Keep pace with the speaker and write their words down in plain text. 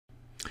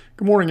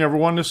Good morning,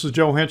 everyone. This is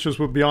Joe Henches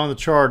with Beyond the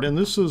Chart, and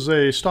this is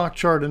a stock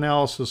chart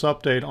analysis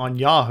update on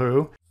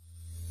YHOO.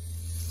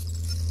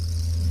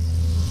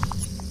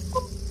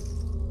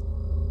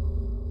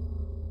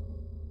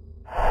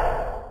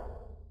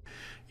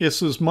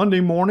 This is Monday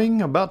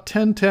morning, about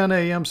 10:10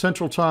 a.m.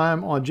 Central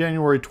Time on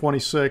January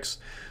 26th.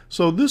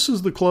 So this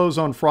is the close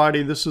on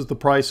Friday. This is the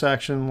price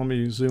action. Let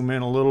me zoom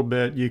in a little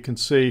bit. You can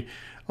see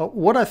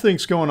what I think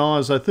is going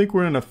on is I think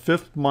we're in a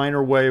fifth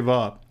minor wave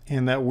up.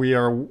 In that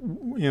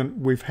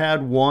we've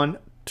had 1,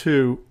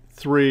 2,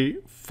 3,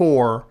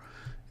 4,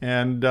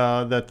 and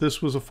that this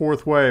was a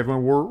fourth wave,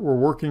 and we're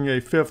working a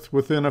fifth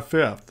within a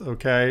fifth,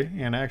 okay?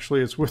 And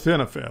actually it's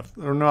within a fifth.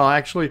 Or no,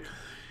 actually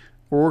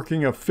we're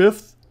working a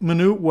fifth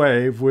minute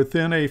wave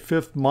within a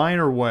fifth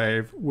minor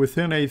wave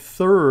within a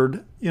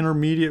third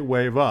intermediate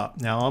wave up.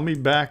 Now let me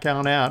back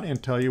on out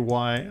and tell you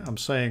why I'm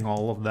saying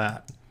all of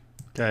that,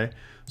 okay?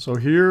 So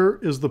here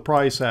is the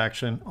price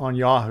action on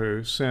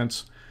YHOO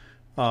since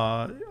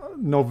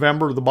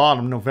November, the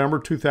bottom, November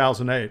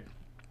 2008.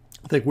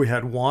 I think we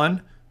had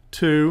 1,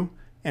 2,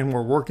 and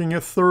we're working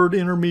a third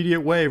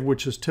intermediate wave,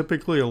 which is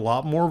typically a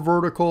lot more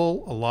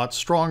vertical, a lot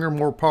stronger,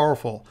 more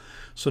powerful.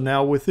 So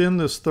now within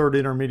this third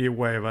intermediate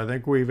wave, I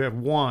think we have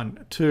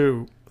 1,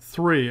 2,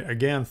 3.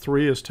 Again,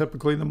 3 is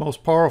typically the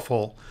most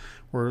powerful,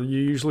 where you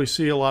usually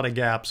see a lot of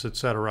gaps,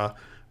 etc.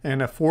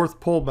 And a fourth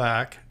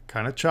pullback,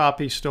 kind of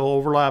choppy, still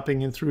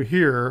overlapping in through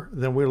here,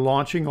 then we're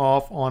launching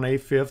off on a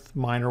fifth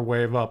minor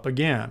wave up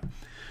again.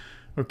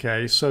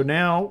 Okay, so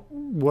now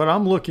what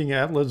I'm looking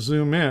at, let's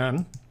zoom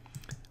in.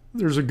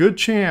 There's a good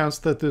chance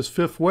that this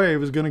fifth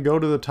wave is going to go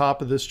to the top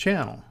of this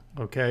channel.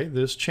 Okay,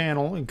 this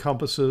channel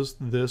encompasses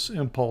this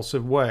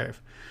impulsive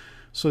wave.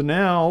 So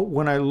now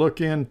when I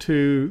look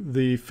into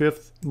the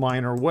fifth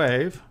minor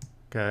wave,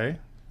 okay,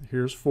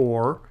 here's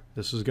 4,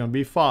 this is going to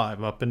be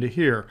 5 up into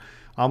here.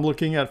 I'm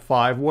looking at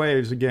 5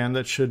 waves again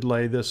that should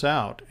lay this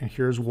out. And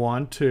here's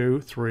 1,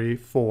 2, 3,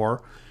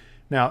 4.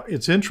 Now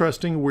it's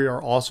interesting, we are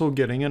also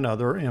getting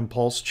another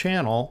impulse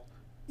channel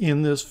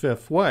in this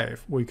fifth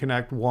wave. We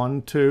connect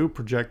 1, 2,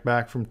 project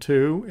back from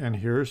 2, and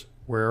here's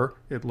where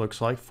it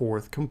looks like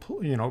fourth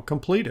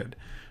completed.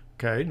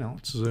 Okay, now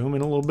let's zoom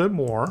in a little bit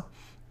more.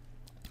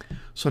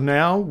 So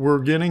now we're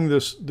getting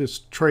this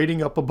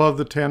trading up above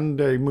the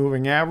 10-day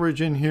moving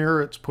average in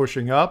here. It's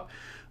pushing up.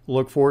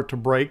 Look for it to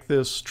break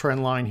this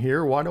trend line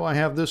here. Why do I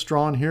have this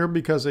drawn here?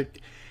 Because it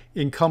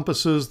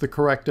encompasses the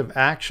corrective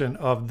action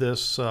of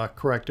this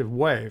corrective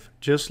wave,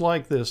 just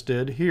like this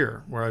did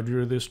here, where I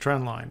drew this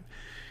trend line.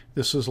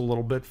 This is a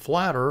little bit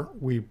flatter.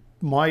 We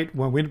might,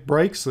 when it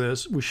breaks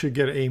this, we should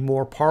get a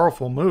more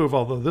powerful move,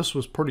 although this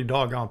was pretty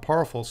doggone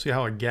powerful. See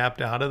how it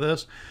gapped out of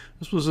this?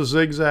 This was a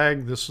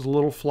zigzag. This is a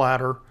little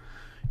flatter.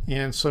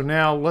 And so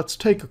now let's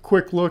take a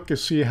quick look to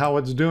see how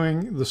it's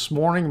doing this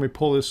morning. Let me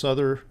pull this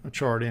other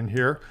chart in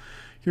here.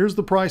 Here's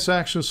the price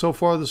action so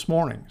far this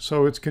morning.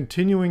 So it's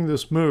continuing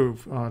this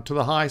move to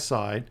the high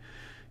side.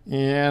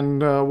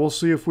 And we'll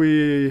see if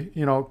we,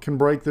 can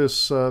break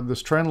this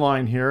this trend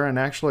line here. And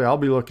actually, I'll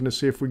be looking to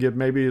see if we get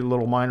maybe a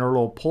little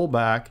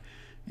pullback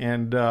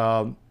and,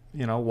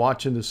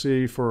 watching to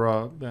see for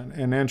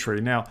an entry.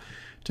 Now,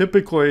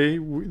 typically,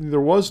 there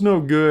was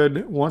no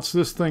good, once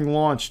this thing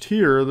launched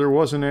here, there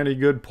wasn't any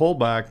good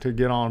pullback to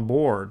get on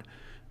board.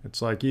 It's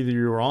like either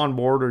you were on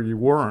board or you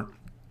weren't.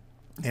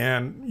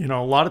 And,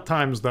 a lot of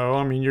times, though,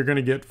 I mean, you're going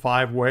to get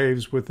 5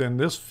 waves within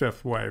this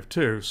fifth wave,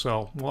 too.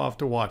 So we'll have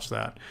to watch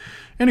that.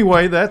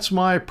 Anyway, that's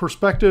my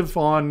perspective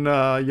on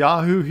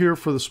YHOO here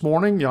for this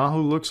morning.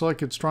 YHOO looks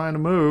like it's trying to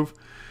move,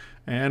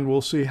 and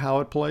we'll see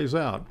how it plays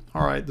out.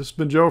 All right, this has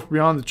been Joe from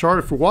Beyond the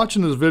Chart. If you're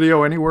watching this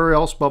video anywhere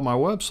else but my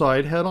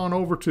website, head on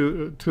over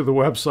to the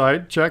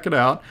website. Check it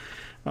out.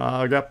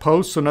 I got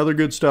posts and other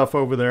good stuff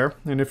over there.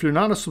 And if you're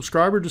not a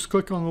subscriber, just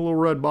click on the little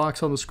red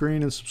box on the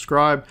screen and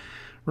subscribe.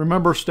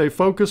 Remember, stay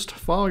focused,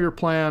 follow your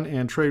plan,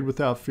 and trade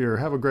without fear.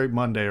 Have a great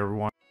Monday,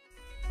 everyone.